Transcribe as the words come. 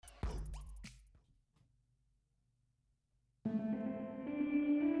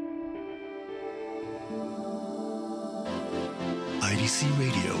Blues-IDC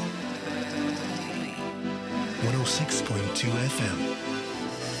Radio, 106.2 FM.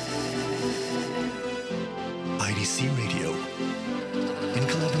 IDC Radio, in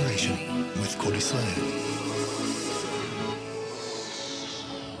collaboration with Kol Israel.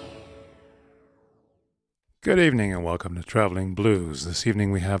 Good evening and welcome to Traveling Blues. This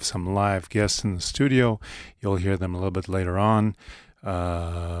evening we have some live guests in the studio. You'll hear them a little bit later on.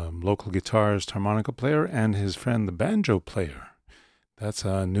 Local guitarist, harmonica player, and his friend the banjo player. That's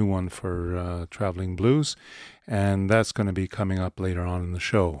a new one for Traveling Blues, and that's going to be coming up later on in the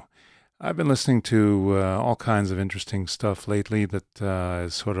show. I've been listening to all kinds of interesting stuff lately that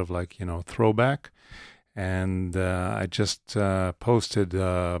is sort of like, throwback. And I just posted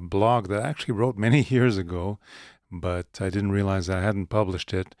a blog that I actually wrote many years ago, but I didn't realize I hadn't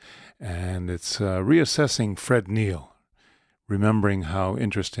published it. And it's reassessing Fred Neil, remembering how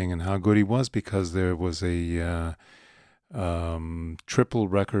interesting and how good he was, because there was a triple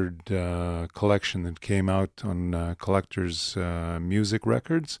record collection that came out on Collector's Music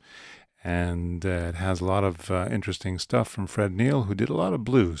Records. And it has a lot of interesting stuff from Fred Neil, who did a lot of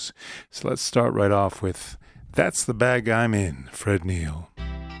blues. So let's start right off with That's the Bag I'm In, Fred Neil.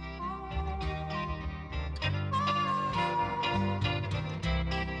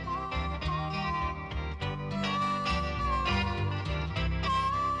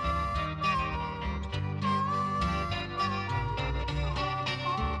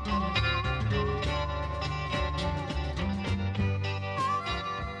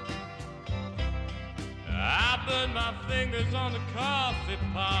 My fingers on the coffee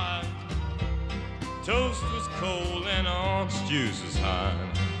pot. Toast was cold and orange juice was hot.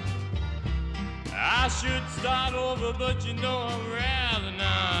 I should start over, but I'd rather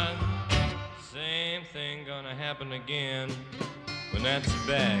not. Same thing gonna happen again when that's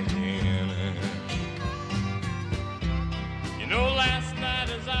back in. Last night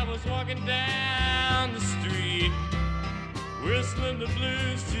as I was walking down the street, whistling the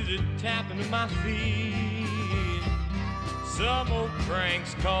blues to the tapping of my feet, some old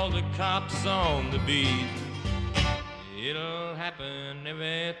cranks call the cops on the beat. It'll happen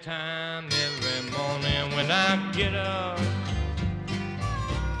every time, every morning when I get up.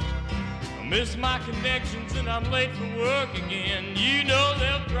 I miss my connections and I'm late for work again.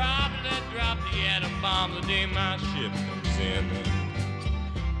 They'll probably drop the atom bomb the day my ship comes in.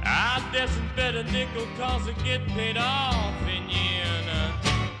 I disinfect a nickel cause I get paid off in yen.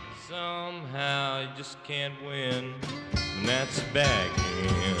 Somehow you just can't win. And that's back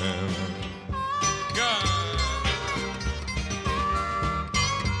in. God.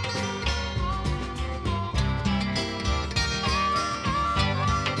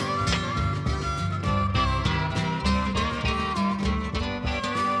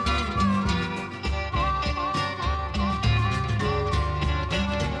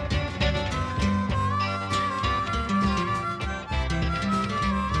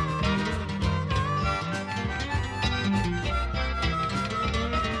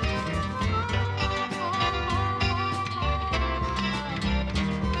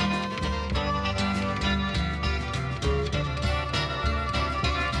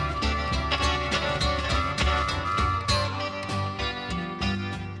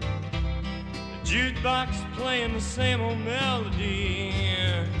 Jukebox playing the same old melody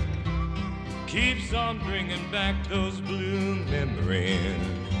keeps on bringing back those blue memories.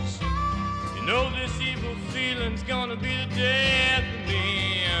 This evil feeling's gonna be the death of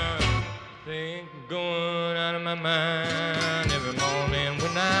me. I think I'm going out of my mind every morning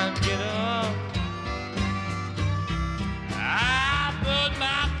when I get up. I put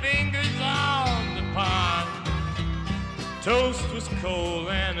my fingers on the pot. Toast was cold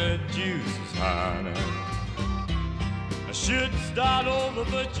and the juice was hot. I should start over,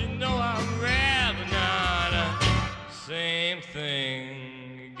 but I'd rather not. Same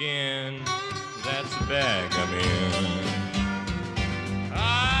thing again, that's the bag I'm in.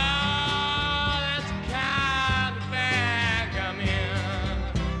 That's the kind of bag I'm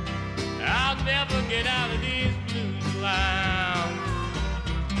in. I'll never get out of these blues loud,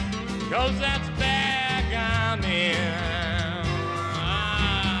 cause that's the bag I'm in.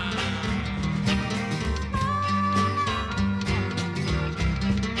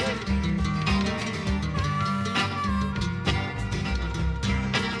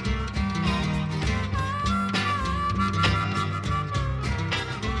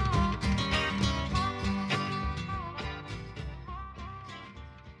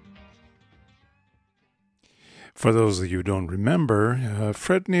 For those of you who don't remember,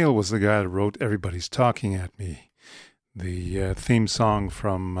 Fred Neil was the guy that wrote Everybody's Talking at Me, the theme song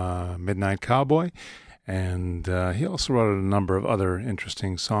from Midnight Cowboy. And he also wrote a number of other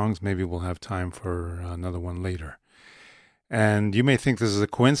interesting songs. Maybe we'll have time for another one later. And you may think this is a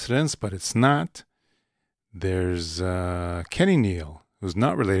coincidence, but it's not. There's Kenny Neal, who's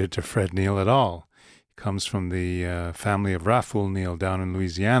not related to Fred Neal at all. He comes from the family of Raphael Neal down in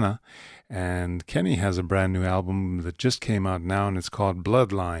Louisiana. And Kenny has a brand new album that just came out now, and it's called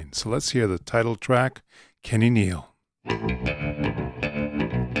Bloodline. So let's hear the title track, Kenny Neal.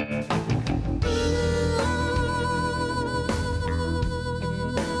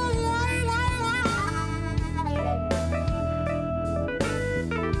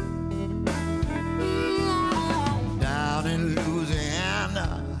 Down in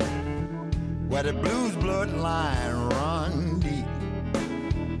Louisiana, where the blues bloodline run deep.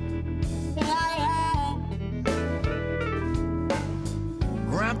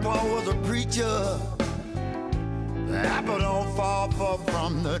 Grandpa was a preacher. The apple don't fall far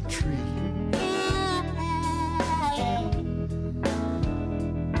from the tree.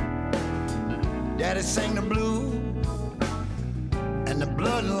 Daddy sang the blues, and the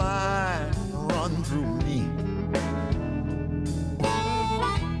bloodline run through me.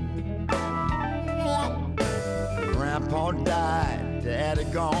 Grandpa died, Daddy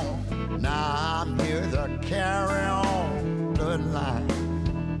gone. Now I'm here to carry on bloodline.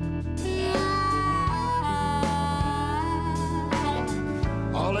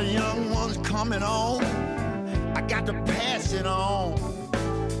 All the young ones coming on, I got to pass it on.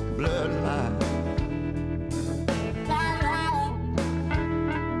 Bloodline.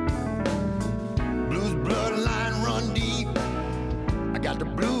 Blues bloodline run deep. I got the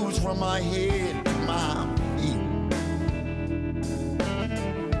blues from my head to my feet.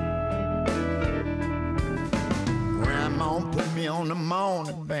 Grandma put me on the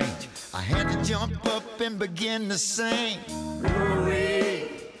morning bench. I had to jump up and begin to sing. Glory,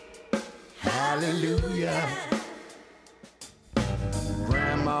 hallelujah.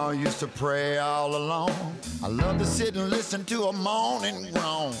 Grandma used to pray all alone. I love to sit and listen to a moaning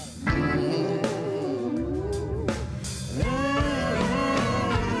groan.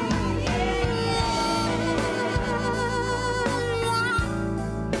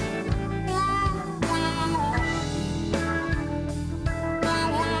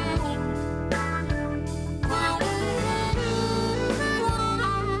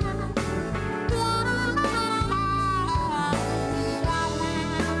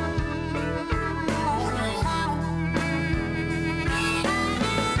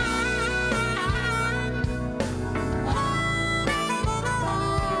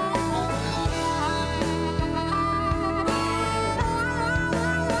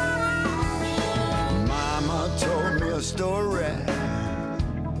 Story,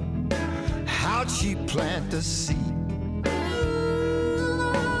 how'd she plant the seed?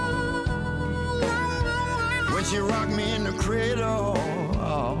 When she rocked me in the cradle,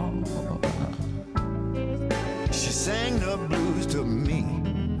 she sang the blues to me.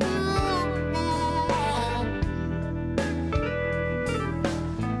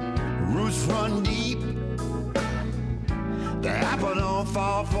 Roots run deep, the apple don't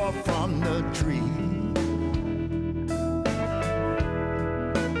fall far from the tree.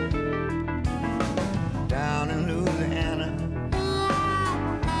 Down in Louisiana,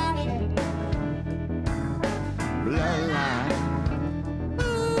 bloodline.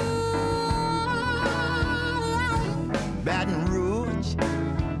 Baton Rouge,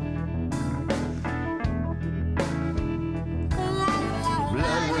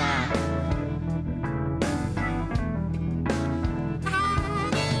 bloodline.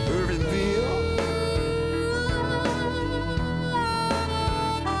 Irvingville,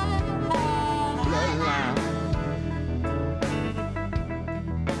 bloodline.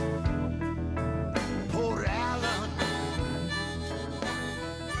 Port Allen,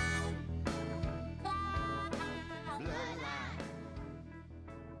 bloodline.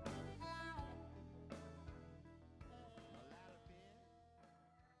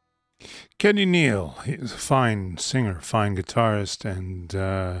 Kenny Neal, he's a fine singer, fine guitarist, and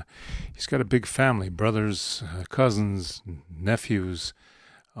he's got a big family, brothers, cousins, nephews,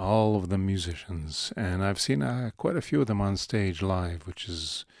 all of them musicians. And I've seen quite a few of them on stage live, which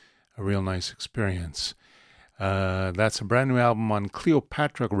is a real nice experience. That's a brand new album on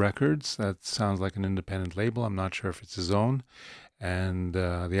Cleopatra Records. That sounds like an independent label. I'm not sure if it's his own. And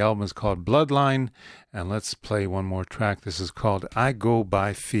the album is called Bloodline. And let's play one more track. This is called I Go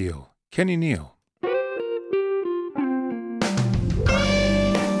By Feel. Kenny Neal.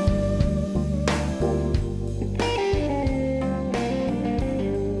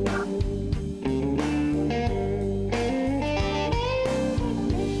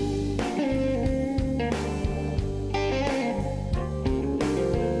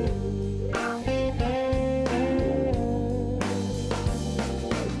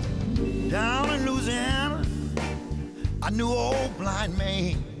 knew an old blind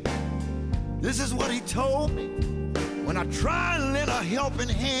man. This is what he told me. When I try and lend a helping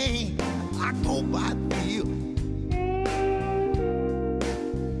hand, I go by feel.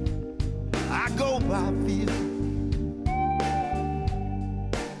 I go by feel.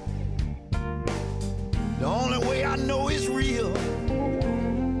 The only way I know it's real,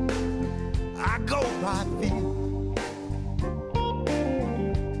 I go by feel.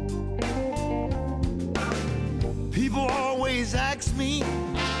 People always ask me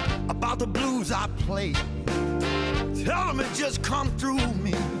about the blues I play. Tell them it just come through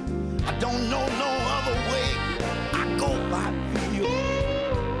me. I don't know no other way. I go by feel.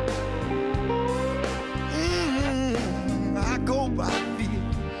 I go by feel.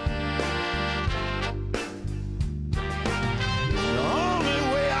 The only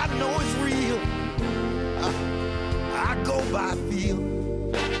way I know it's real, I go by feel.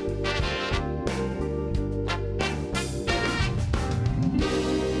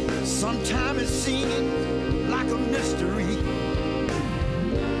 Sometimes it's singing like a mystery.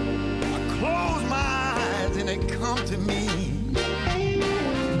 I close my eyes and it comes to me.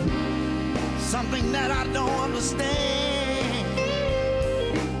 Something that I don't understand.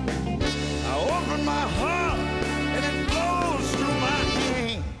 I open my heart and it flows through my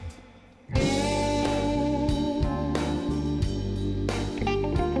hand.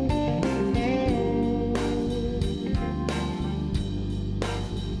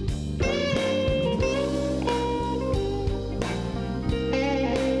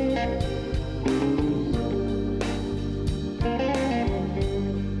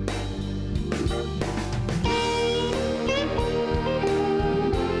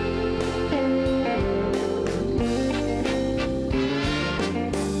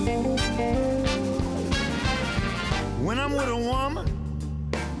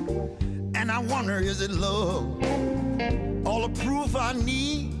 Is it love? All the proof I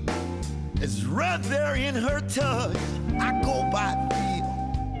need is right there in her touch. I go by feel.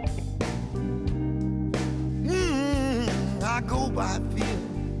 I go by feel.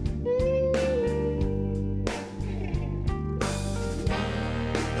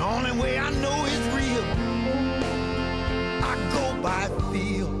 The only way I know is real, I go by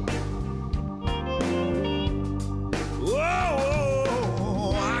feel.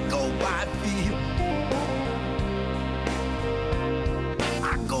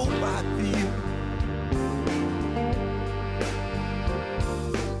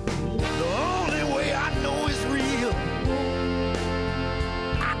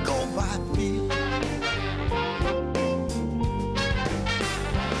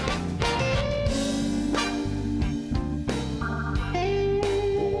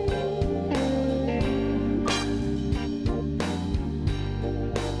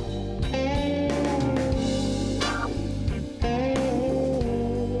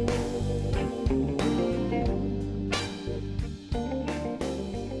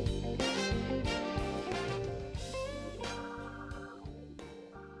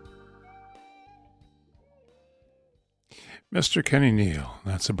 Mr. Kenny Neal.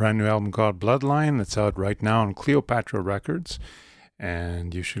 That's a brand new album called Bloodline that's out right now on Cleopatra Records.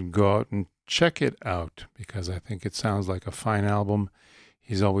 And you should go out and check it out because I think it sounds like a fine album.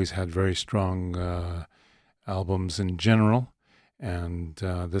 He's always had very strong albums in general. And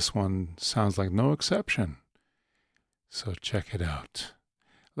this one sounds like no exception. So check it out.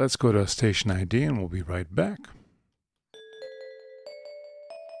 Let's go to station ID and we'll be right back.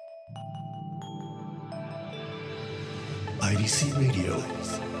 IDC Radio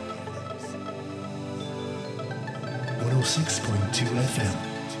 106.2 FM.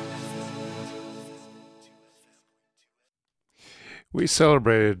 We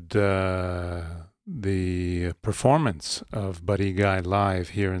celebrated the performance of Buddy Guy live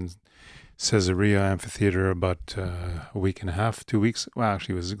here in Caesarea Amphitheater about a week and a half, 2 weeks. Well,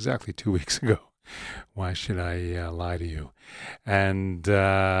 actually, it was exactly 2 weeks ago. Why should I lie to you? And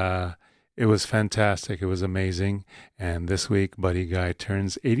it was fantastic. It was amazing. And this week, Buddy Guy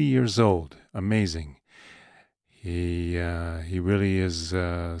turns 80 years old. Amazing. He really is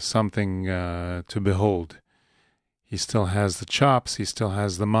something to behold. He still has the chops. He still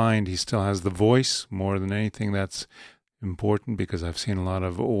has the mind. He still has the voice. More than anything, that's important because I've seen a lot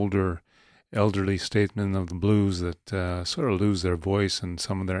of elderly statesmen of the blues that sort of lose their voice and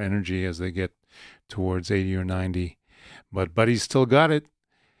some of their energy as they get towards 80 or 90. But Buddy's still got it.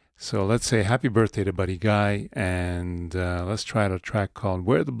 So let's say happy birthday to Buddy Guy, and let's try out a track called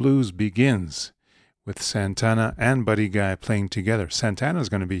Where the Blues Begins with Santana and Buddy Guy playing together. Santana's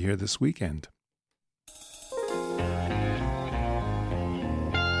going to be here this weekend.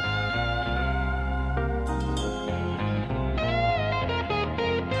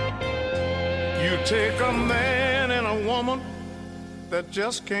 Take a man and a woman that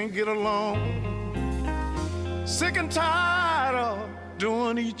just can't get along, sick and tired of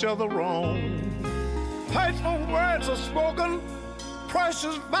doing each other wrong. Hateful words are spoken,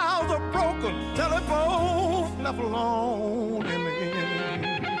 precious vows are broken, till they both left alone in the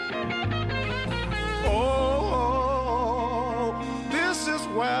end. Oh, this is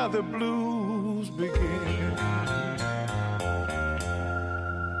where the blues begin.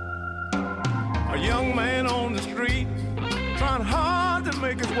 A young man on the street, trying hard to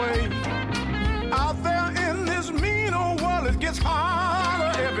make his way. Out there in this mean old world, it gets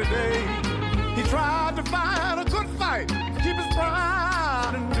harder every day. He tried to find a good fight, keep his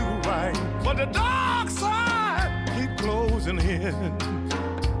pride and do right, but the dark side keep closing in.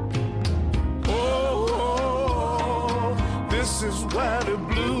 Oh, this is where the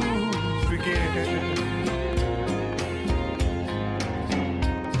blues begin.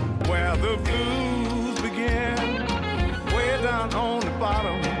 Where the blues begin, way down on the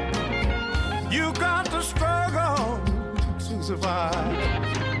bottom. You got to struggle to survive.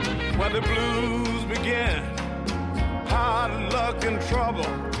 Where the blues begin, hard luck and trouble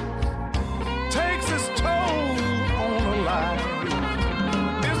takes its toll on a life.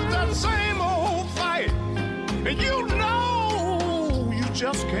 It's that same old fight, and you know you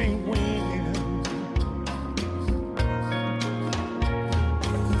just can't win.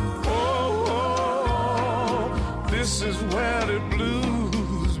 This is where the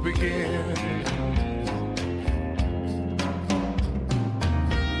blues begin.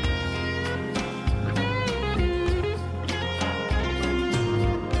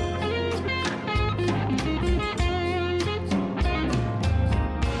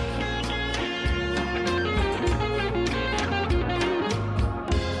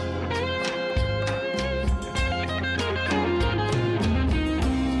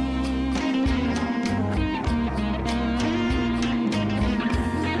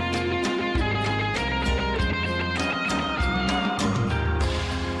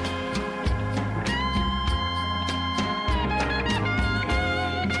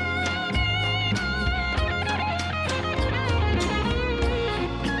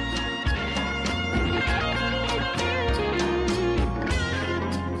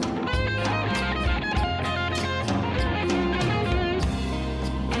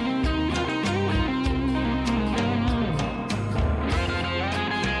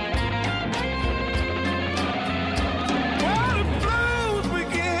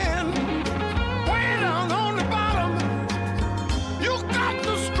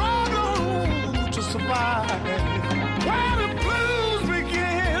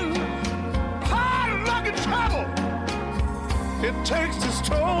 It takes its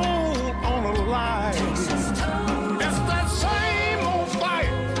toll on a life. It's that same old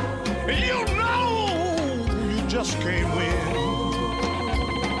fight. You know you just can't win.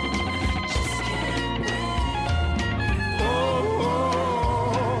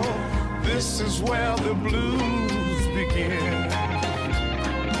 Oh, this is where the blues begin.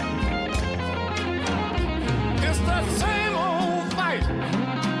 It's that same old fight.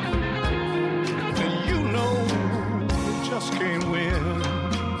 And you know just can't win.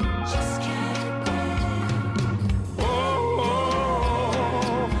 Just can't win.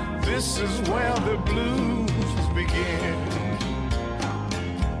 Oh, this is where the blues begin.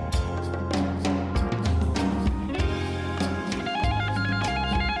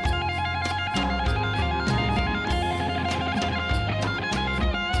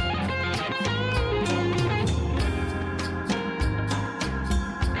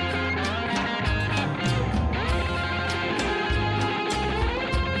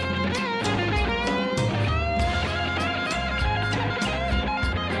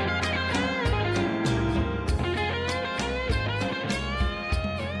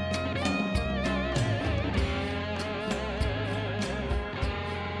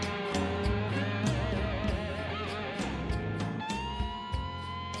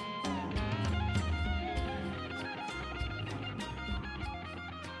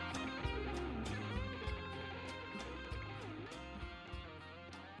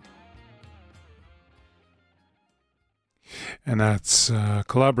 And that's a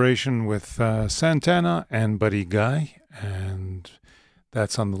collaboration with Santana and Buddy Guy. And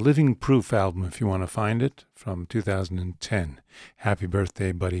that's on the Living Proof album, if you want to find it, from 2010. Happy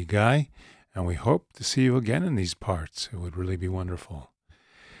birthday, Buddy Guy. And we hope to see you again in these parts. It would really be wonderful.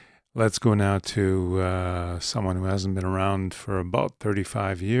 Let's go now to someone who hasn't been around for about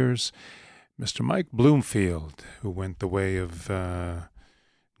 35 years, Mr. Mike Bloomfield, who went the way of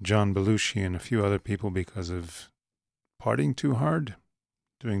John Belushi and a few other people because of partying too hard,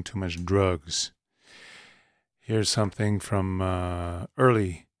 doing too much drugs. Here's something from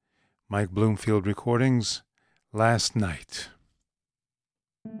early Mike Bloomfield recordings, Last Night.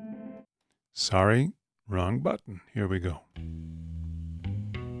 Sorry, wrong button. Here we go.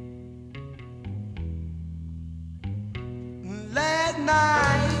 Last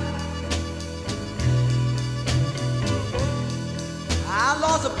night I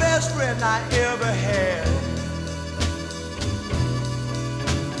lost the best friend I ever had.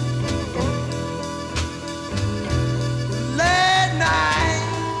 Last night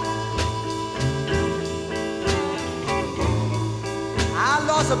I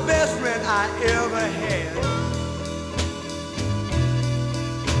lost the best friend I ever had.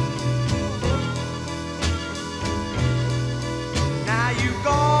 Now you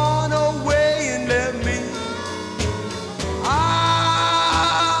gone away and left me.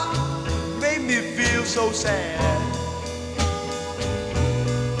 Made me feel so sad.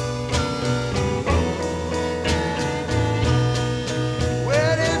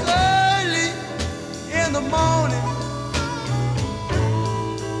 Well, it's early in the morning,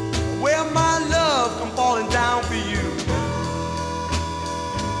 where my love come falling down for you.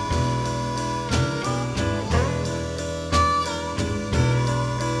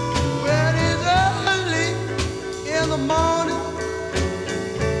 Well, it's early in the morning,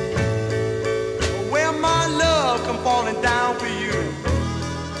 where my love come falling down for you.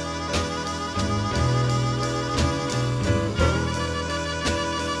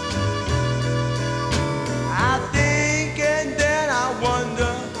 I think and then I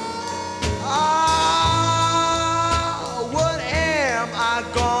wonder, what am I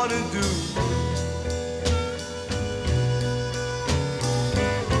gonna do?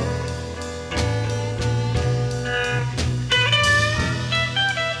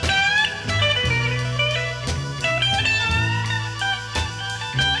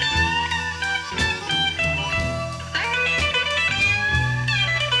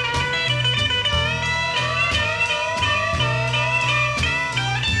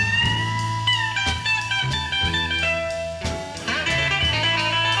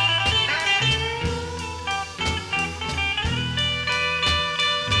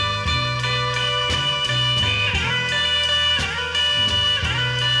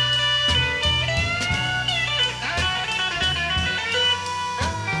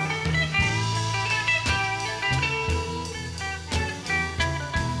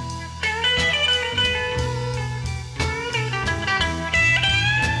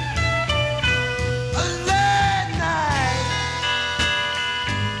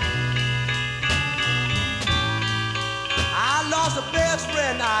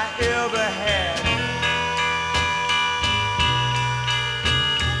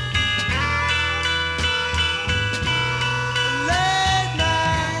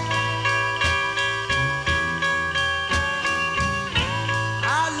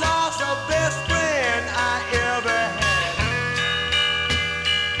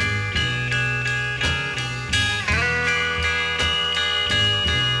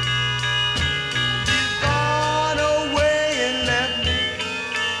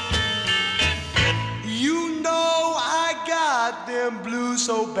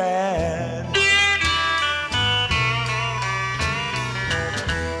 So bad.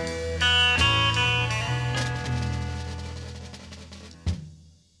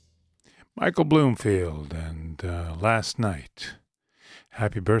 Michael Bloomfield and Last Night.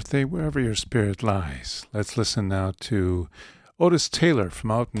 Happy birthday wherever your spirit lies. Let's listen now to Otis Taylor from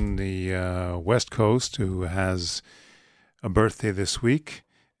out in the West Coast, who has a birthday this week.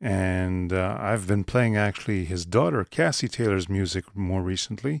 And I've been playing actually his daughter Cassie Taylor's music more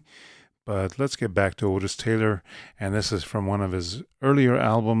recently. But let's get back to Otis Taylor, and this is from one of his earlier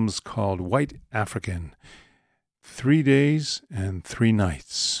albums called White African, 3 Days and 3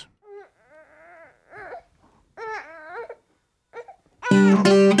 Nights.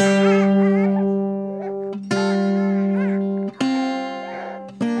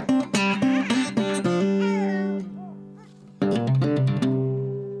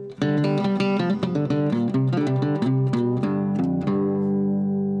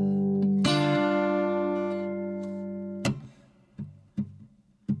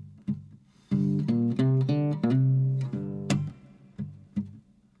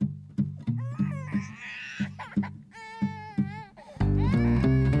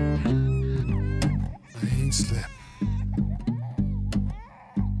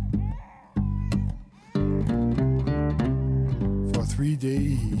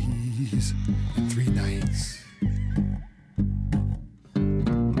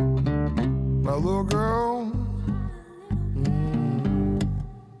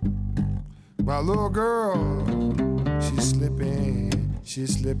 My little girl, she's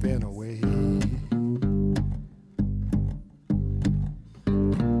slipping away.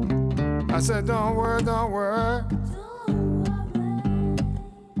 I said, don't worry, don't worry.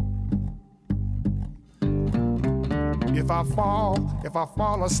 If I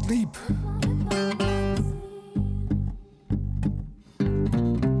fall asleep,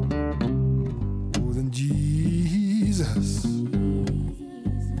 oh, then Jesus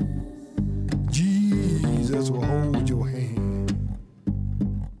will hold your hand.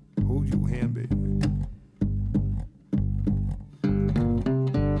 Hold your hand, baby.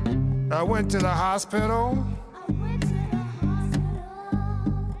 I went to the hospital.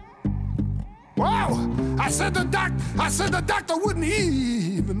 Wow! I said the doctor wouldn't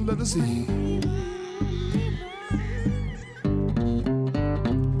even let us in.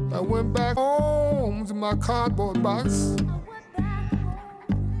 I went back home to my cardboard box.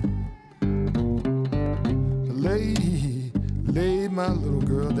 Laid my little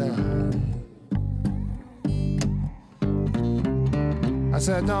girl down. I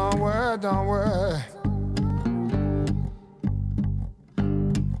said, don't worry, don't worry.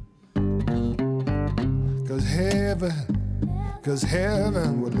 Cause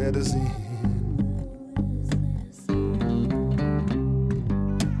heaven will let us in.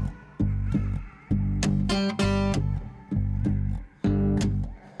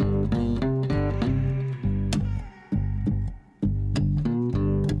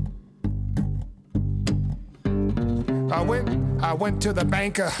 I went to the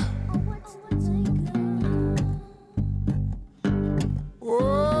banker.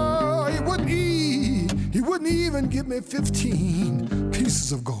 Oh, he wouldn't even give me 15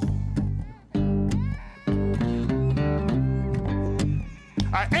 pieces of gold.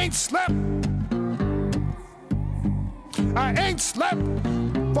 I ain't slept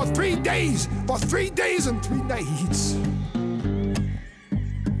for 3 days, and 3 nights.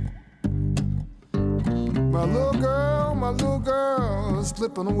 My little girl is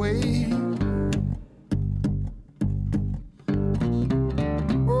slipping away.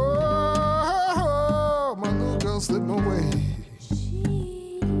 Oh, my little girl slipping away.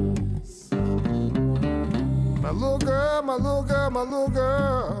 My little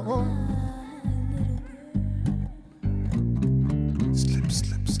girl. Slip.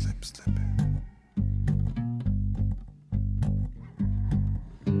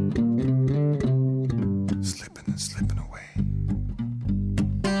 Slipping away.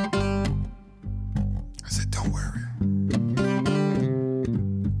 I said, don't worry.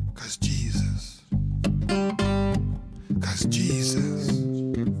 Cause Jesus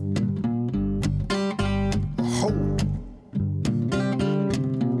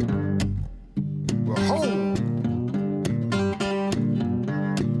will hold.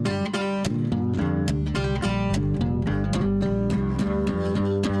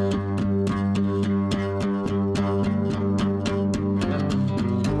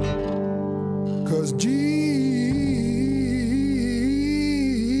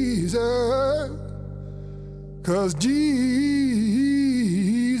 Cause Jesus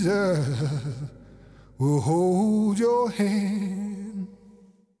will hold your hand.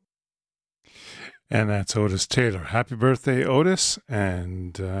 And that's Otis Taylor. Happy birthday, Otis.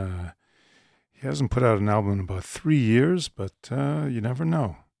 And he hasn't put out an album in about 3 years, but you never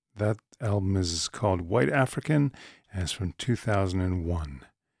know. That album is called White African, and it's from 2001.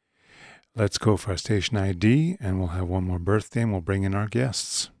 Let's go for our station ID, and we'll have one more birthday, and we'll bring in our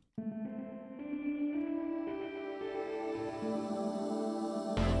guests.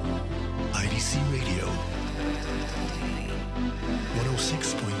 IDC Radio,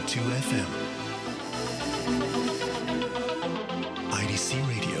 106.2 FM. IDC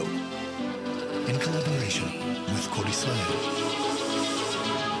Radio, in collaboration with Cody Slade.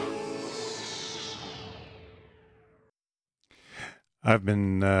 I've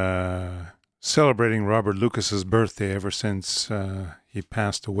been celebrating Robert Lucas's birthday ever since he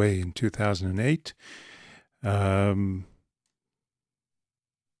passed away in 2008.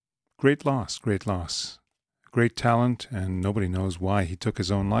 Great loss. Great talent, and nobody knows why he took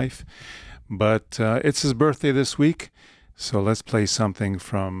his own life. But it's his birthday this week, so let's play something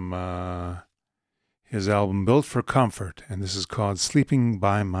from his album Built for Comfort, and this is called Sleeping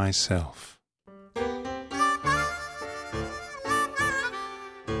by Myself.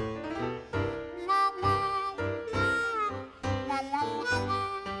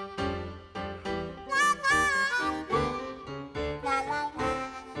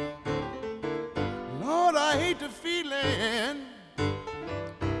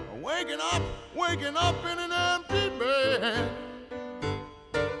 Waking up in an empty bed.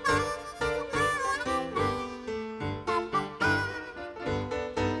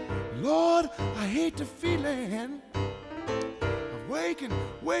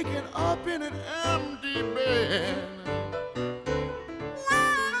 waking up in an empty bed.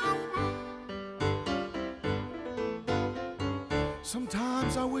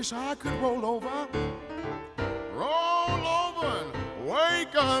 Sometimes I wish I could roll over and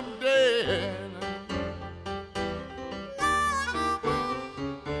wake up dead.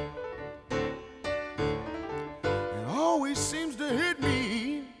 It always seems to hit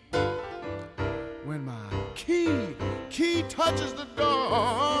me when my key touches the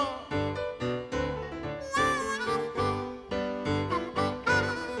door.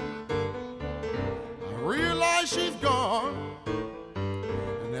 I realize she's gone,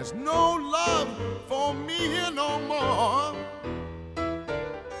 and there's no love for me here no more.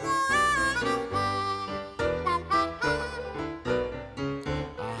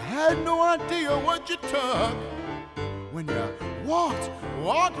 I had no idea what you took when you walked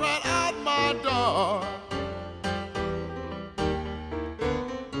right out my door.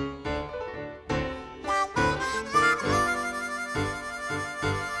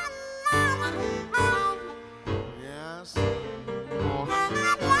 Yes.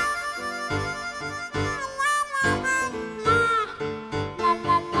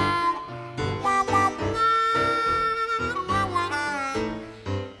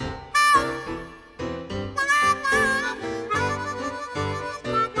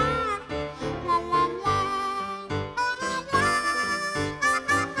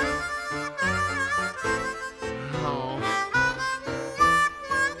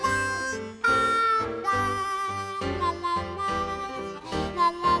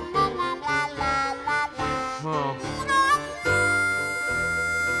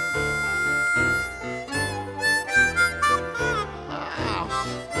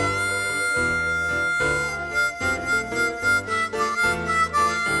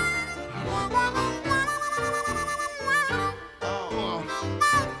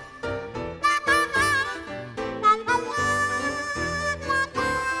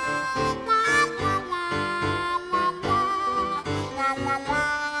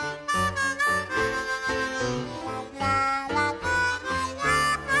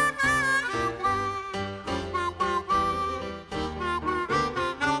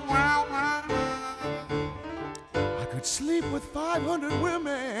 Sleep with 500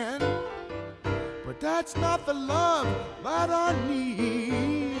 women, but that's not the love that I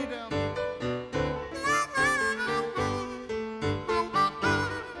need.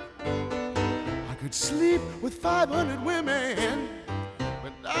 I could sleep with 500 women,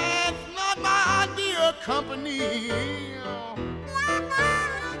 but that's not my idea of company.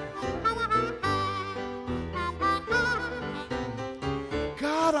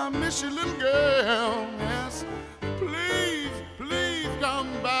 God, I miss you, little girl, yes. Please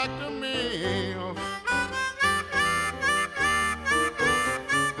come back to me.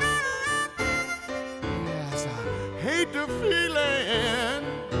 Yes, I hate the feeling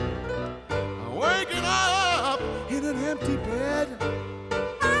of waking up in an empty bed.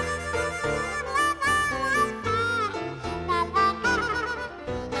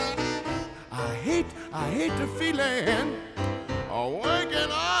 I hate the feeling of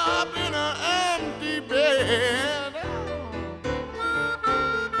waking up in an empty bed.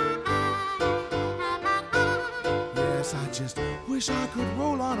 Yes, I just wish I could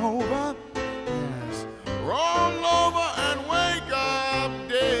roll on over. Yes, roll over and wake up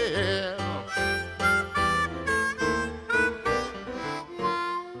dead.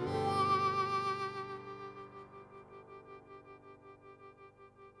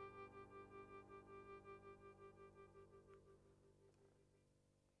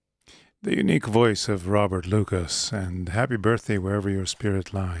 The unique voice of Robert Lucas, and happy birthday wherever your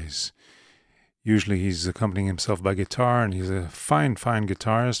spirit lies. Usually he's accompanying himself by guitar, and he's a fine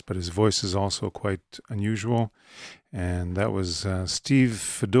guitarist, but his voice is also quite unusual. And that was Steve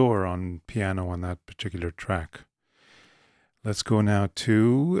Fedor on piano on that particular track. Let's go now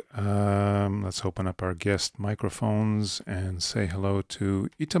to, let's open up our guest microphones and say hello to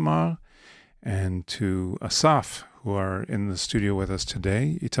Itamar and to Asaf, who are in the studio with us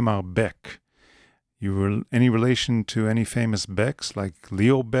today. Itamar Beck. You were any relation to any famous Becks, like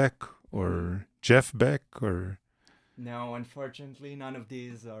Leo Beck or Jeff Beck or... No, unfortunately, none of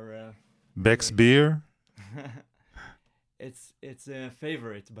these are... Beck's beer? It's a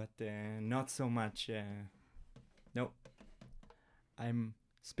favorite, but not so much. No, I'm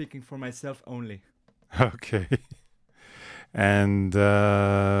speaking for myself only. Okay. And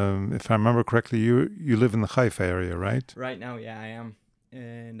if I remember correctly, you live in the Haifa area, right? Right now, yeah, I am.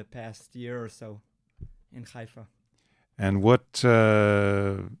 In the past year or so in Haifa. And what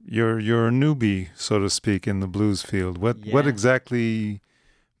you're a newbie, so to speak, in the blues field. What exactly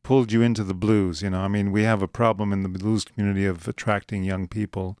pulled you into the blues? I mean, we have a problem in the blues community of attracting young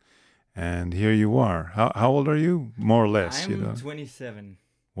people, and here you are. How old are you, more or less? I'm 27.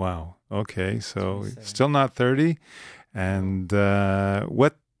 Wow. Okay, so 27. still not 30. And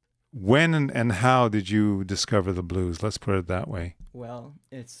when and how did you discover the blues? Let's put it that way. Well,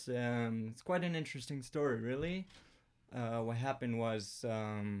 it's quite an interesting story, really. What happened was,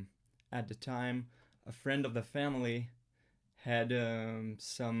 at the time, a friend of the family had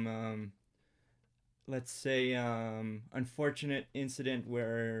some, let's say, unfortunate incident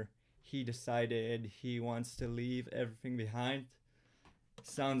where he decided he wants to leave everything behind.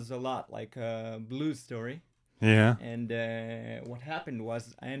 Sounds a lot like a blues story. Yeah. And what happened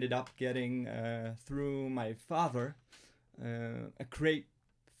was I ended up getting, through my father, a crate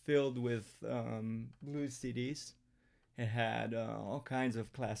filled with blues CDs. It had all kinds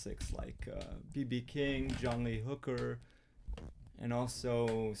of classics like B.B. King, John Lee Hooker, and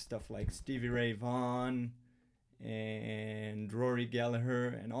also stuff like Stevie Ray Vaughan and Rory Gallagher,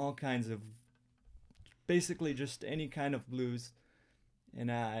 and all kinds of, basically just any kind of blues. And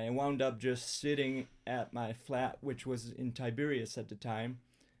I wound up just sitting at my flat, which was in Tiberias at the time,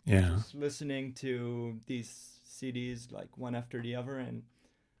 just listening to these CDs like one after the other. And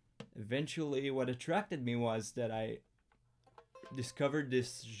eventually what attracted me was that I discovered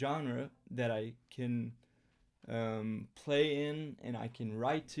this genre that I can play in and I can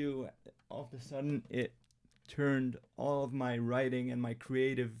write to. All of a sudden it turned all of my writing and my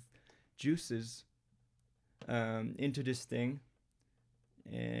creative juices into this thing,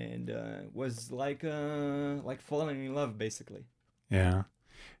 and was like falling in love, basically. Yeah.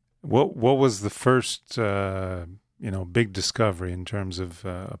 What was the first big discovery in terms of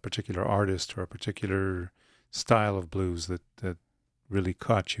a particular artist or a particular style of blues that really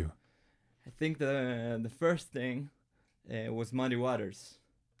caught you? I think the first thing was Muddy Waters.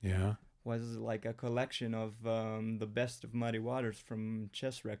 Yeah. Was like a collection of the best of Muddy Waters from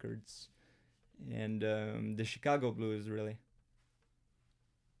Chess Records and the Chicago blues, really.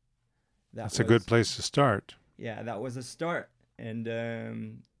 That's a good place to start. Yeah, that was a start. And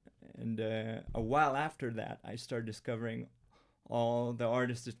a while after that, I started discovering all the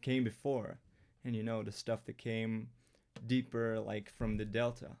artists that came before. And, the stuff that came deeper, like from the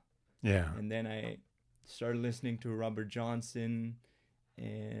Delta. Yeah. And then I started listening to Robert Johnson,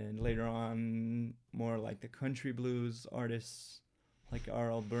 and later on more like the country blues artists like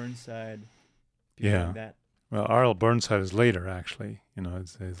R.L. Burnside, people like that. Well, R.L. Burnside is later, actually.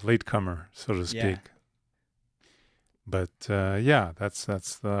 It's a latecomer, so to speak. But that's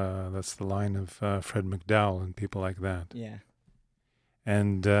the line of Fred McDowell and people like that. Yeah.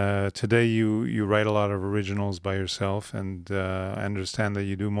 And today you write a lot of originals by yourself, and I understand that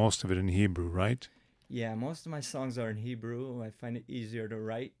you do most of it in Hebrew, right? Yeah, most of my songs are in Hebrew. I find it easier to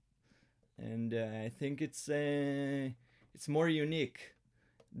write, and I think it's more unique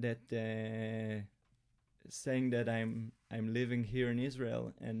that saying that I'm living here in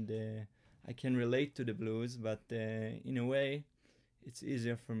Israel and I can relate to the blues, but in a way, it's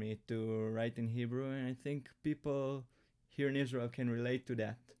easier for me to write in Hebrew, and I think people here in Israel can relate to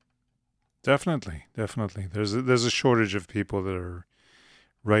that. Definitely. There's a shortage of people that are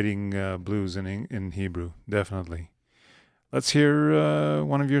writing blues in Hebrew. Definitely. Let's hear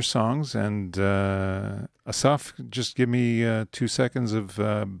one of your songs, and Asaf, just give me 2 seconds of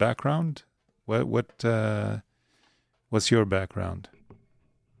background. What's your background?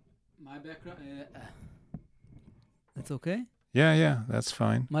 My background. That's okay. Yeah, that's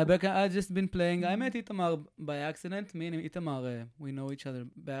fine. My background. I've just been playing. I met Itamar by accident. Me and Itamar, we know each other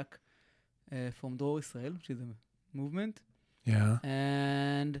back from Dror Israel, which is a movement. Yeah.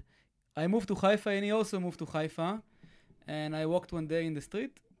 And I moved to Haifa, and he also moved to Haifa. And I walked one day in the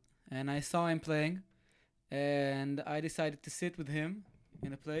street, and I saw him playing, and I decided to sit with him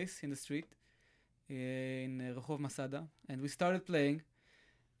in a place in the street in Rehov Masada, and we started playing.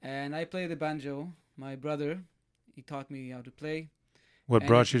 And I played the banjo. My brother, he taught me how to play. What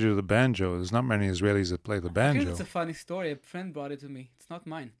brought you to the banjo? There's not many Israelis that play the banjo. It's a funny story. A friend brought it to me. It's not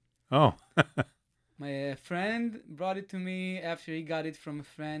mine. Oh. My friend brought it to me after he got it from a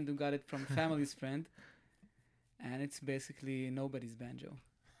friend who got it from a family's friend. And it's basically nobody's banjo.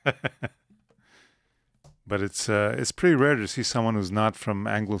 But it's pretty rare to see someone who's not from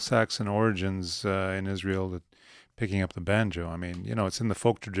Anglo-Saxon origins in Israel that picking up the banjo. I mean, it's in the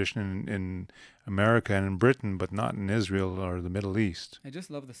folk tradition in America and in Britain, but not in Israel or the Middle East. I just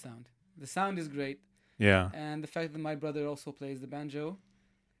love the sound. The sound is great. Yeah. And the fact that my brother also plays the banjo.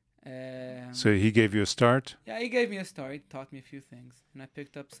 So he gave you a start? Yeah, he gave me a start. He taught me a few things, and I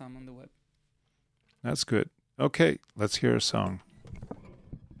picked up some on the web. That's good. Okay, let's hear a song.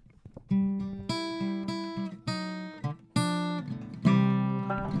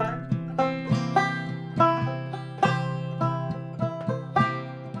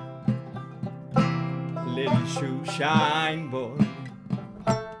 Little shoe shine boy,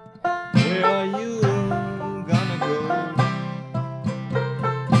 where are you gonna go?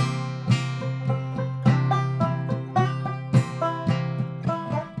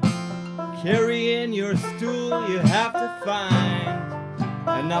 Carrying your stool, you have to find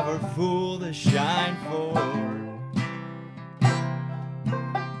another fool to shine for.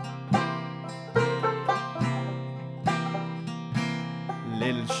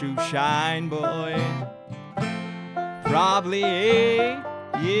 Little shoe shine boy, probably 8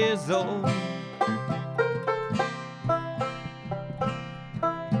 years old.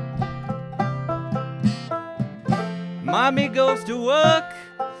 Mommy goes to work,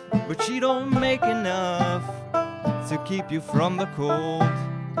 but she don't make enough to keep you from the cold.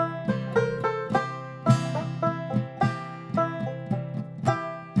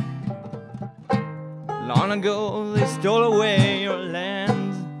 Long ago they stole away your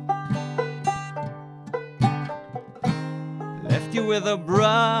land, left you with a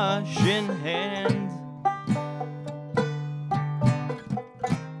brush in hand.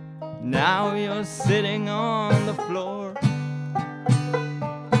 Now you're sitting on the floor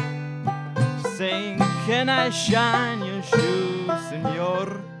saying, can I shine your shoes,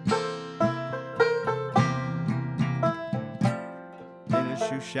 senor? Little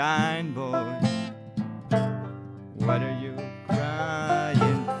shoe shine boy, what are you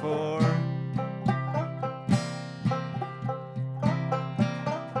crying for?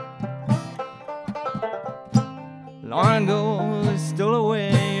 Long ago they stole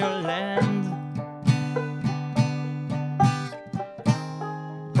away your land,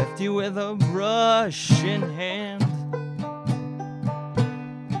 left you with a brush in hand.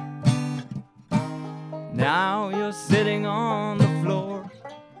 Now you're sitting on the floor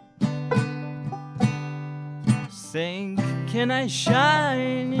saying, can I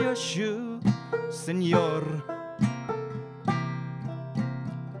shine your shoe, senor?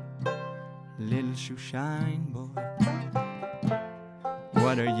 Little shoe shine boy,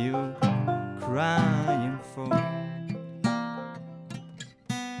 what are you crying for?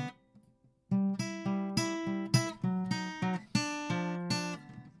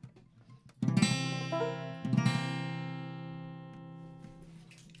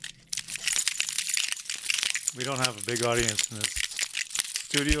 We don't have a big audience in this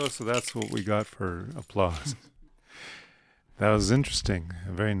studio, so that's what we got for applause. That was interesting.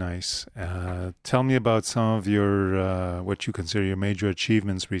 Very nice. Tell me about some of your, what you consider your major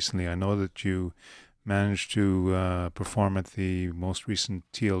achievements recently. I know that you managed to perform at the most recent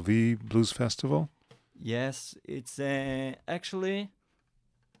TLV Blues Festival. Yes, it's actually,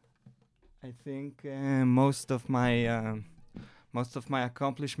 I think most of my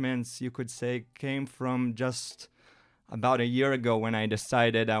accomplishments, you could say, came from just about a year ago when I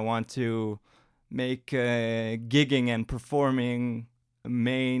decided I want to make gigging and performing a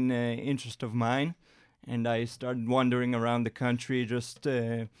main interest of mine. And I started wandering around the country, just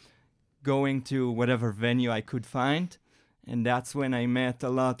going to whatever venue I could find. And that's when I met a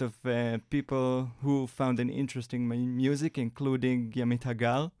lot of people who found an interest in my music, including Yamit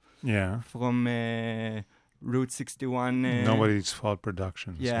Hagal. Yeah. From Route 61. Nobody's Fault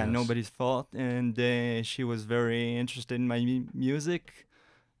Productions. Yeah, yes. Nobody's Fault. And she was very interested in my music.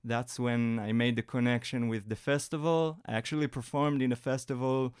 That's when I made the connection with the festival. I actually performed in the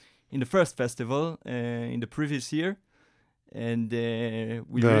festival, in the first festival in the previous year. And the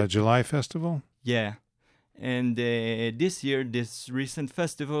July festival? Yeah. And this year, this recent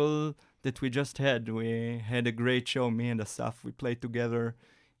festival that we just had, we had a great show, me and Asaf. We played together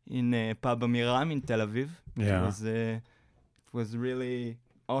in Pub Amiram in Tel Aviv. Yeah. It was really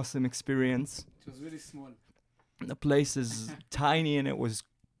awesome experience. It was really small. The place is tiny and it was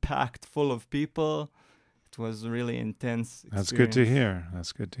packed full of people. It was really intense experience. That's good to hear.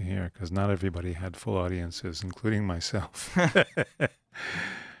 That's good to hear, because not everybody had full audiences, including myself.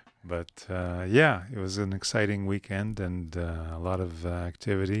 But yeah, it was an exciting weekend and a lot of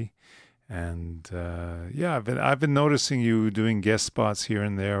activity. And yeah, I've been noticing you doing guest spots here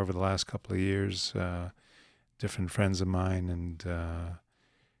and there over the last couple of years. Different friends of mine, and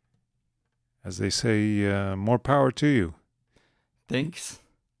as they say, more power to you. Thanks.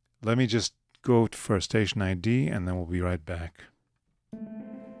 Let me just go for a station ID, and then we'll be right back.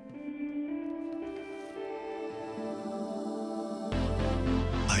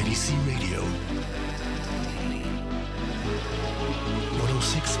 IDC IDC Radio.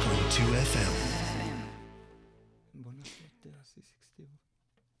 106.2 FM.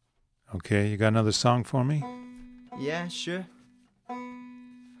 Okay, you got another song for me? Yeah, sure.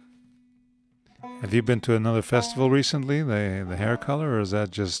 Have you been to another festival recently, the hair color, or is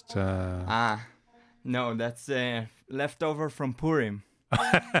that just... No, that's leftover from Purim.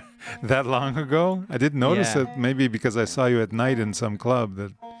 that long ago? I didn't notice Yeah. it, maybe because I saw you at night in some club.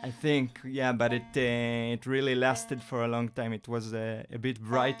 That I think, yeah, but it really lasted for a long time. It was a bit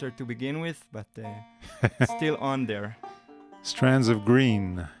brighter to begin with, but still on there. Strands of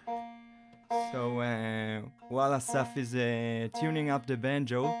Green. So while Asaf is tuning up the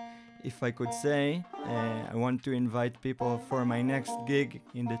banjo, if I could say, I want to invite people for my next gig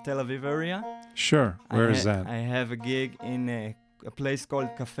in the Tel Aviv area. Sure, where is that? I have a gig in a place called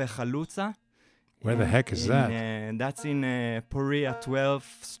Cafe Chalutza. Where the heck is that? That's in Poria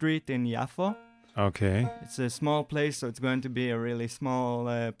 12th Street in Yafo. Okay. It's a small place, so it's going to be a really small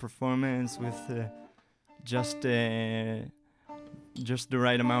performance with just the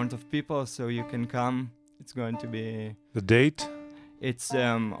right amount of people, so you can come. It's going to be... The date? It's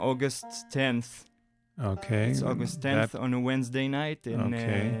August 10th. Okay. It's August 10th on a Wednesday night in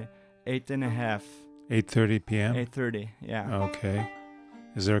 8:30. 8:30 p.m.? 8:30, yeah. Okay.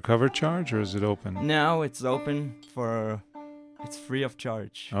 Is there a cover charge or is it open? Now it's open for... It's free of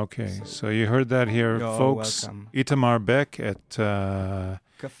charge. Okay, so you heard that here, You're folks. welcome. Itamar Beck at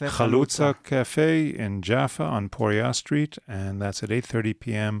Cafe Chalutza Cafe in Jaffa on Poria Street, and that's at 8:30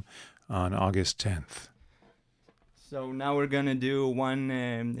 p.m. on August 10th. So now we're gonna do one.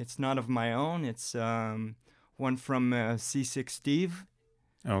 It's not of my own. It's one from C6 Steve.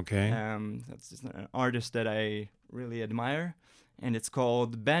 Okay. That's just an artist that I really admire, and it's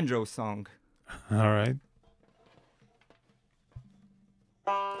called Banjo Song. All right.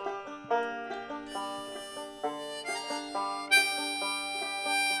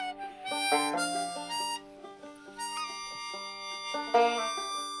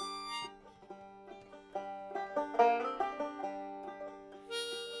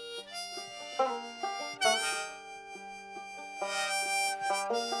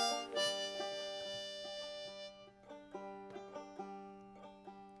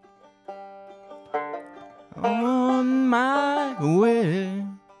 On my way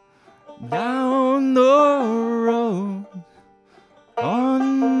down the road, on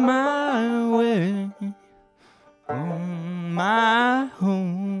my way, on my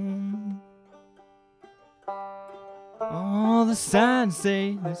home. All the signs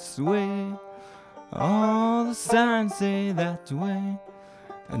say this way, all the signs say that way.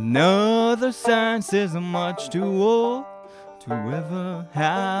 Another sign says I'm much too old to ever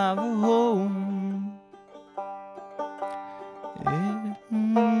have a home.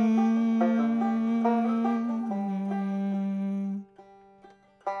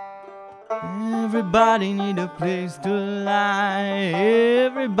 Everybody need a place to lie.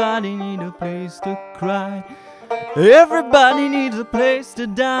 Everybody need a place to cry. Everybody needs a place to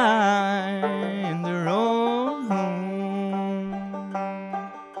die in their own home.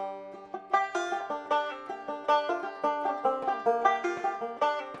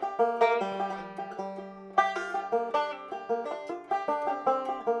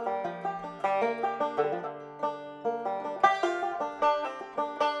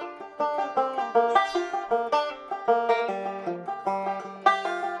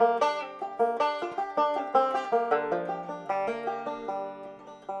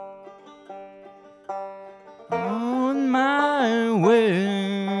 On my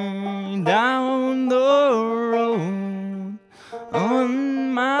way down the road,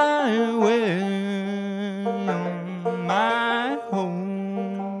 on my way, on my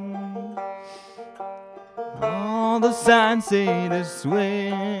home. All the signs say this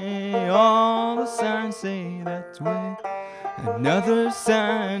way, all the signs say that way. Another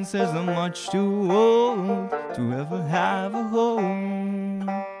sign says I'm much too old to ever have a home.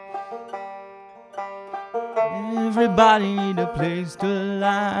 Everybody need a place to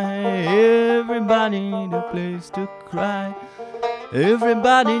lie. Everybody need a place to cry.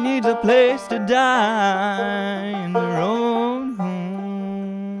 Everybody needs a place to die in their own home.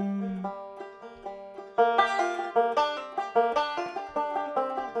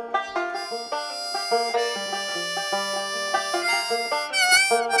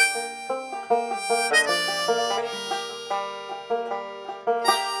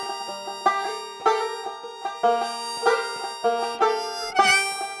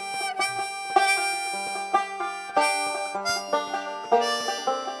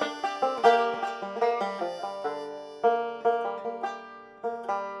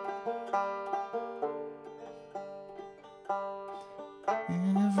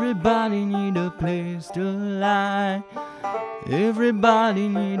 Everybody need a place to lie. Everybody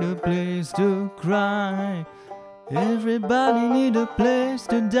need a place to cry. Everybody need a place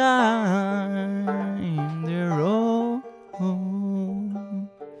to die in their own home.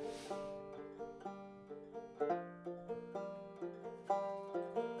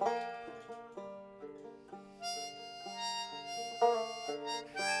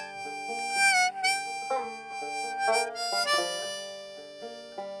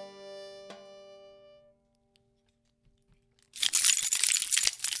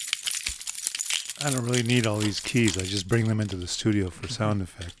 I don't really need all these keys. I just bring them into the studio for sound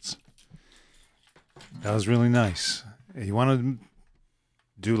effects. That was really nice. You want to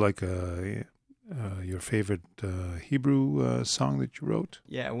do like your favorite Hebrew song that you wrote?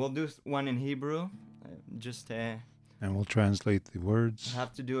 Yeah, we'll do one in Hebrew. And we'll translate the words. I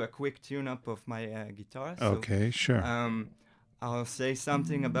have to do a quick tune-up of my guitar. Okay, sure. I'll say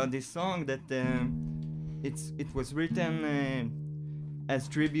something about this song that it was written as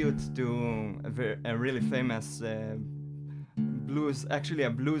tribute to a really famous actually a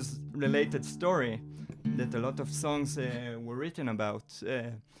blues-related story that a lot of songs were written about.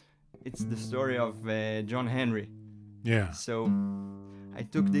 It's the story of John Henry. Yeah. So I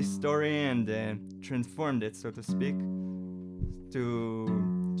took this story and transformed it, so to speak,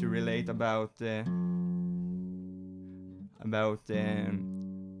 to relate about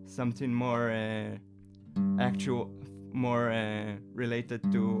something more actual, more related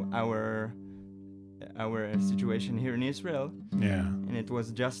to our situation here in Israel. Yeah. And it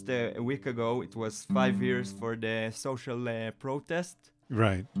was just a week ago. It was 5 years for the social protest.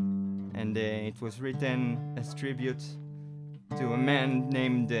 Right. And it was written as tribute to a man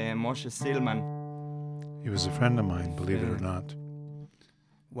named Moshe Silman. He was a friend of mine, believe it or not.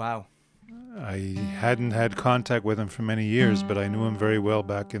 Wow. I hadn't had contact with him for many years, but I knew him very well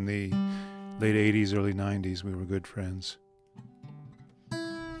back in the late 80s, early 90s. We were good friends.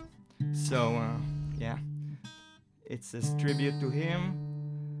 So, yeah, it's a tribute to him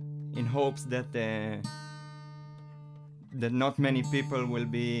in hopes that that not many people will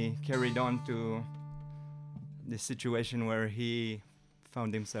be carried on to the situation where he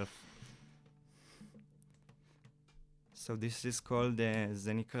found himself. So this is called,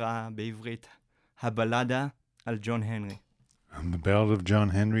 זה נקרא בעברית, הבלדה על ג'ון הנרי. The Ballad of John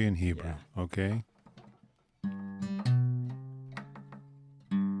Henry in Hebrew, Yeah. Okay?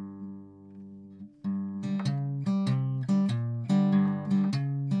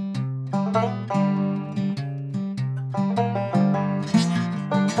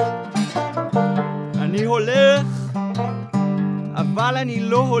 אני הולך, אבל אני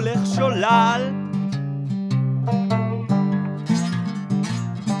לא הולך שולל.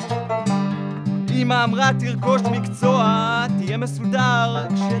 אמא אמרה תרכוש מקצוע, תהיה מסודר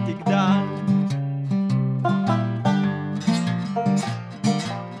כשתגדל.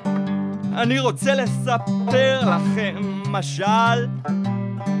 אני רוצה לספר לכם משל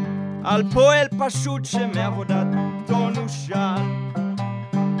על פועל פשוט שמעבודתו נושל.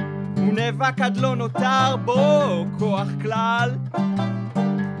 הוא נאבק עד לא נותר בו כוח כלל,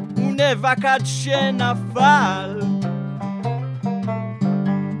 הוא נאבק עד שנפל.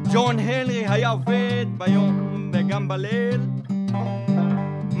 ג'ון הנרי היה עובד ביום וגם בליל,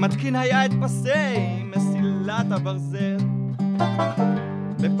 מתקין היה את פסי מסילת הברזל,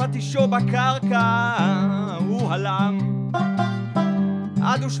 בפטישו בקרקע הוא הלם,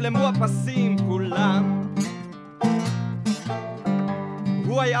 עד הושלמו הפסים כולם.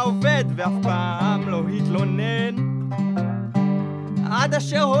 הוא היה עובד ואף פעם לא התלונן, עד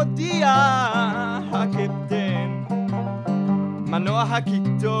אשר הודיע הקפטן, מנוע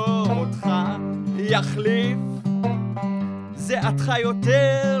הקיטור אותך יחליף, זעתך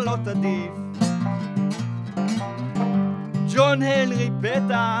יותר לא תדיף. ג'ון הנרי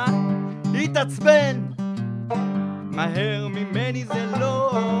בטח התעצבן, מהר ממני זה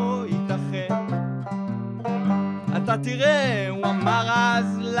לא ייתכן. אתה תראה, הוא אמר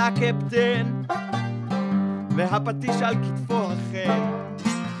אז לקפטן, והפטיש על כתפו החן.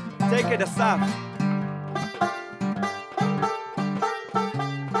 take it אסף.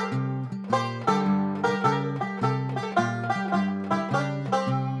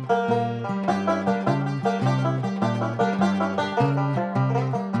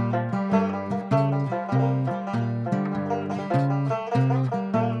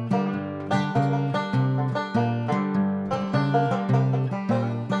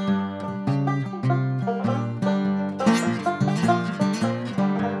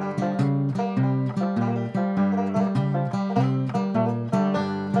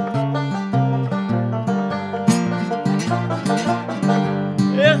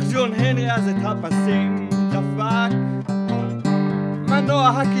 הקולנוע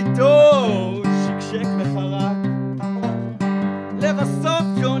הקיטור שקשק וחרק. לבסוף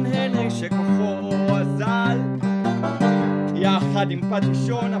ג'ון הנרי שכוחו אזל, יחד עם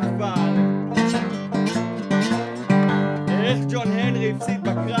פטישון נפל. איך ג'ון הנרי הפסיד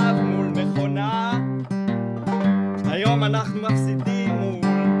בקרב מול מכונה, היום אנחנו מפסידים מול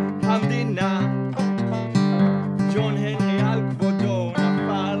המדינה. ג'ון הנרי על כבודו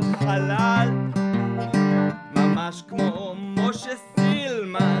נפל חלל, ממש כמו משה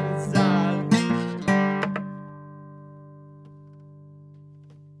סילמן ז"ל.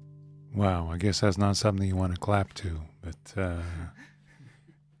 Wow, I guess that's not something you want to clap to, but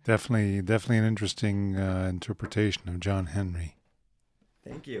definitely an interesting interpretation of John Henry.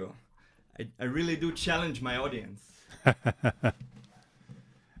 Thank you. I really do challenge my audience.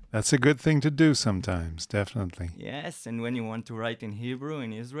 That's a good thing to do sometimes, definitely. Yes, and when you want to write in Hebrew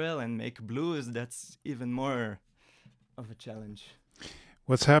in Israel and make blues, that's even more of a challenge.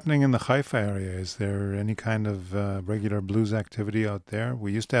 What's happening in the Haifa area? Is there any kind of regular blues activity out there? We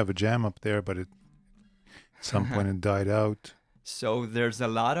used to have a jam up there, but at some point it died out. So there's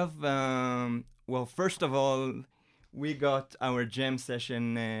a lot of, well, first of all, we got our jam session,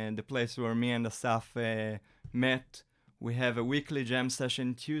 the place where me and Asaf met. We have a weekly jam session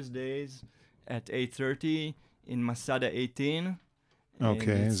Tuesdays at 8:30 in Masada 18.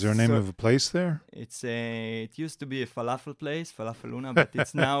 Okay, is there a name of a place there? It used to be a falafel place, Falafeluna, but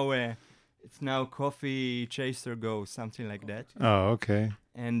it's now Coffee Chaser Go, something like that. Oh, okay.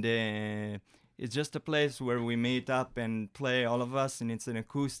 And it's just a place where we meet up and play, all of us, and it's an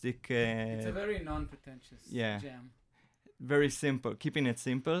acoustic. It's a very non-pretentious jam. Very simple, keeping it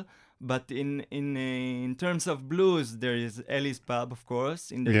simple. But in terms of blues, there is Ellie's Pub, of course,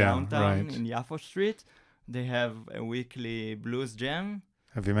 in the downtown, in Yafo Street. They have a weekly blues jam.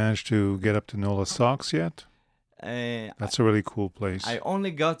 Have you managed to get up to Nola Socks yet? That's a really cool place. I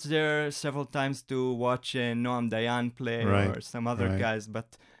only got there several times to watch Noam Dayan play or some other guys, but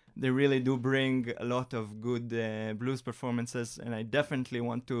they really do bring a lot of good blues performances, and I definitely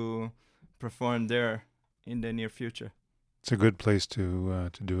want to perform there in the near future. It's a good place to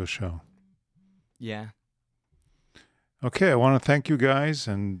do a show. Yeah. Okay, I want to thank you guys,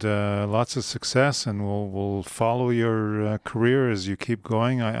 and lots of success, and we'll follow your career as you keep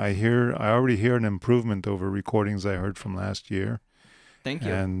going. I already hear an improvement over recordings I heard from last year. Thank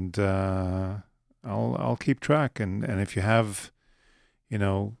you. And I'll keep track, and if you have,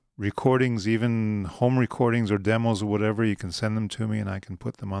 recordings, even home recordings or demos or whatever, you can send them to me, and I can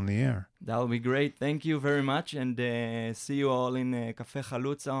put them on the air. That'll be great. Thank you very much, and see you all in Cafe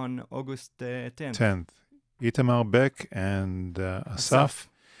Chalutza on August 10th. Itamar Beck and Asaf.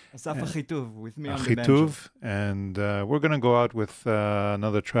 Asaf Achituv with me on the banjo. And we're going to go out with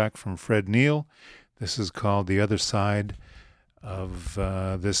another track from Fred Neil. This is called The Other Side of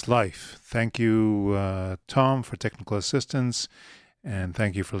This Life. Thank you, Tom, for technical assistance, and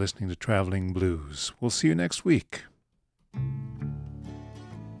thank you for listening to Traveling Blues. We'll see you next week.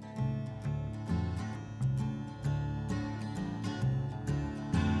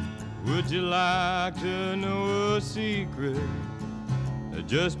 Would you like to know a secret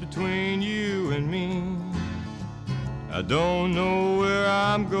just between you and me? I don't know where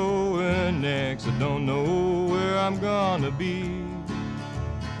I'm going next. I don't know where I'm gonna be.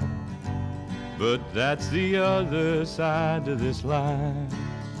 But that's the other side of this life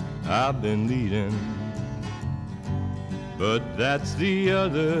I've been leading. But that's the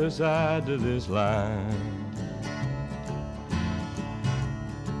other side of this life.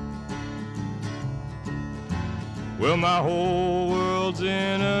 Well, my whole world's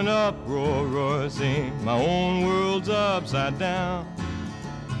in an uproar, saying my own world's upside down.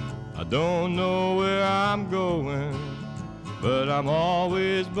 I don't know where I'm going, but I'm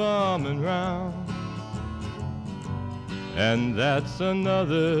always bumming round. And that's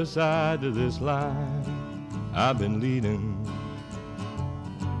another side of this life I've been leading.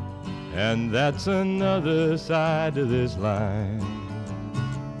 And that's another side of this life.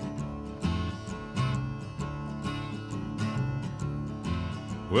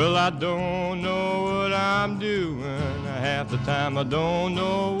 Well, I don't know what I'm doing. Half the time I don't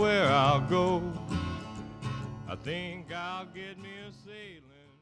know where I'll go. I think I'll get me